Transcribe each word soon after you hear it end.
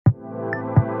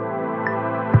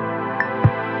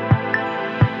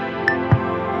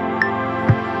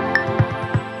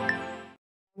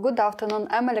Good afternoon,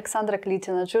 I'm Alexandra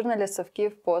Klitina, journalist of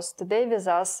Kyiv Post. Today with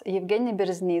us, Euhene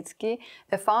Bereznitsky,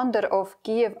 a founder of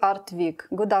Kyiv Art Week.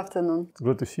 Good afternoon. It's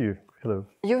good to see you. Hello.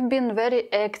 You've been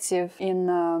very active in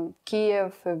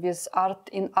Kyiv with art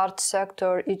in art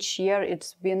sector. Each year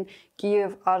it's been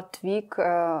Kyiv Art Week.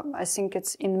 I think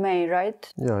it's in May,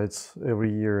 right? Yeah, it's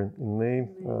every year in May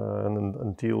and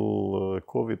until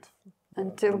COVID.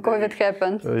 Until COVID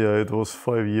happened. Yeah, it was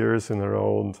 5 years in a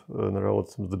row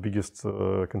the biggest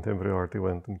contemporary art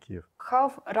event in Kyiv.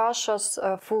 How Russia's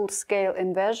full-scale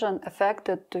invasion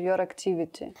affected to your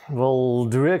activity? Well,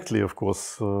 directly, of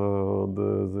course,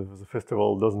 the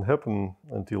festival doesn't happen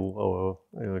until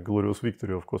our glorious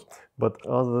victory, of course. But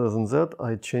other than that,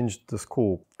 I changed the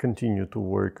scope, continued to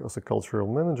work as a cultural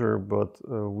manager, but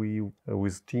we,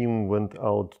 with team, went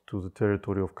out to the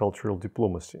territory of cultural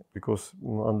diplomacy. Because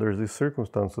under these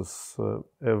circumstances,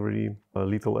 every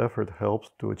little effort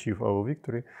helps to achieve our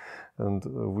victory. And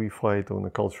we fight on the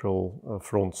cultural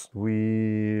fronts.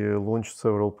 We launched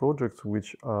several projects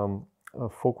which are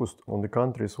focused on the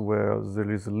countries where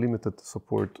there is limited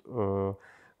support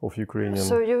of Ukrainian.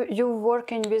 So you're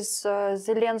working with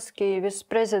Zelensky, with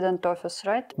President Office,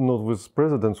 right? Not with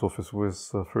President's Office, with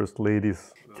First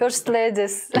Ladies. First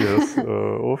Ladies. Yes,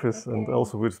 Office, and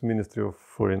also with Ministry of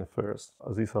Foreign Affairs.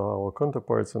 These are our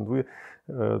counterparts, and we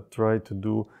try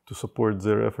to support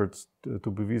their efforts to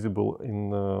be visible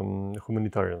in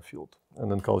humanitarian field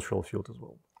and in cultural field as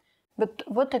well. But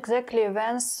what exactly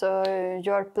events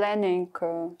you are planning?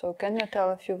 So can you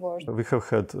tell a few words? We have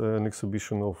had an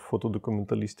exhibition of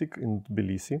photodocumentalistic in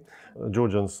Tbilisi.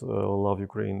 Georgians love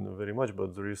Ukraine very much,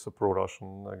 but there is a pro-Russian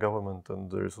government and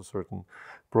there is a certain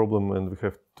problem and we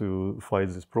have to fight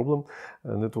this problem.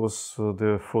 And it was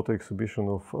the photo exhibition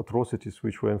of atrocities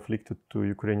which were inflicted to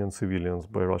Ukrainian civilians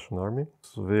by Russian army.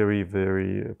 It's a very,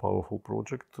 very powerful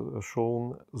project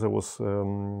shown. There was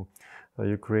a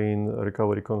Ukraine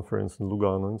recovery conference in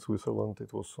Lugano in Switzerland.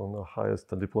 It was on the highest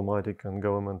diplomatic and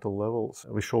governmental levels.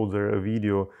 We showed there a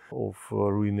video of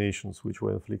ruinations which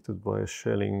were inflicted by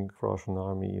shelling Russian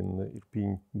army in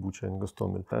Irpin, Bucha and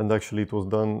Gostomel. And actually it was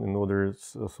done in order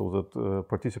so that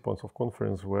participants of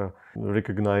conference were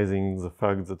recognizing the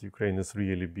fact that Ukraine is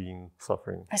really being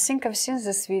suffering. I think I've seen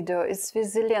this video. It's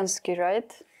with Zelensky,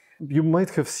 right? You might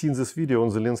have seen this video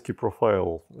on Zelensky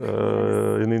profile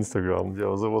in Instagram.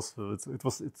 Yeah,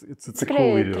 it's a great,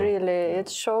 cool video. Really. It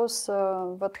shows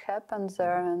what happened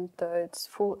there and it's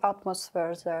full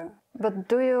atmosphere there. But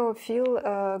do you feel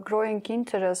growing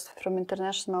interest from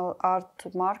international art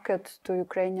market to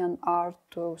Ukrainian art,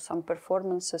 to some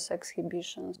performances,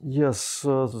 exhibitions? Yes,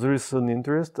 there is an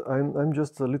interest. I'm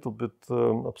just a little bit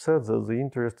upset that the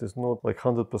interest is not like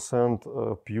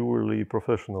 100% purely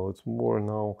professional. It's more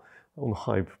now on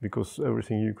hype, because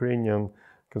everything Ukrainian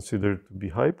considered to be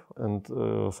hype, and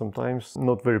sometimes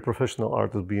not very professional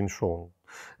art is being shown.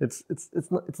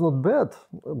 It's not bad,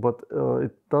 but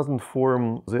it doesn't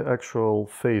form the actual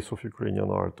face of Ukrainian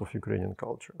art, of Ukrainian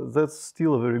culture. That's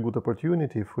still a very good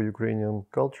opportunity for Ukrainian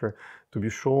culture to be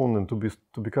shown and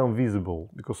to become visible,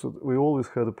 because we always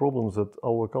had a problem that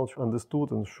our culture understood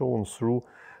and shown through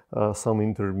some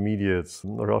intermediates.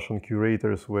 Russian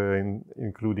curators were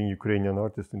including Ukrainian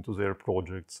artists into their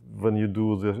projects. When you do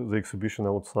the exhibition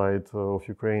outside of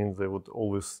Ukraine, they would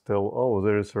always tell, oh,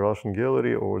 there is a Russian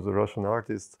gallery or the Russian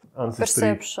artist.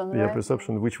 Perception, yeah, right?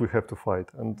 Perception, which we have to fight.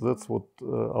 And that's what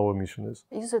our mission is.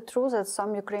 Is it true that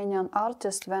some Ukrainian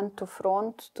artists went to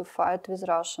front to fight with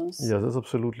Russians? Yeah, that's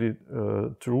absolutely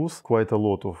truth. Quite a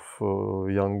lot of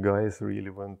young guys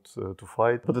really went to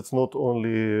fight. But it's not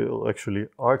only actually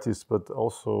artists, but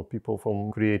also people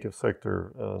from creative sector,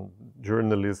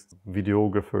 journalists,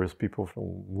 videographers, people from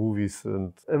movies,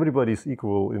 and everybody is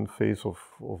equal in face of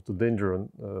the danger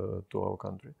to our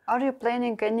country. Are you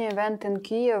planning any event in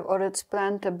Kyiv, or it's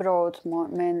planned abroad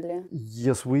mainly?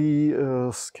 Yes, we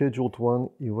scheduled one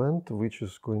event which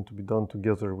is going to be done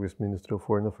together with Ministry of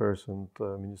Foreign Affairs and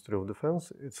Ministry of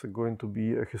Defense. It's going to be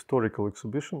a historical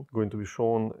exhibition, going to be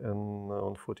shown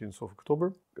on 14th of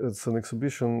October. It's an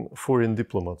exhibition Foreign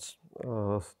Diplomats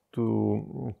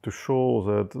to show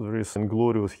that there is a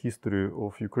glorious history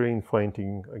of Ukraine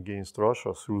fighting against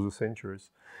Russia through the centuries,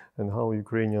 and how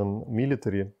Ukrainian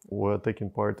military were taking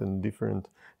part in different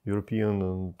European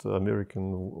and American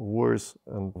wars,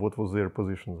 and what was their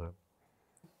position there.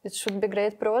 It should be a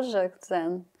great project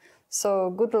then. So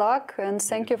good luck and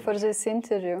thank you for this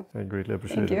interview. I greatly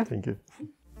appreciate it. Thank you.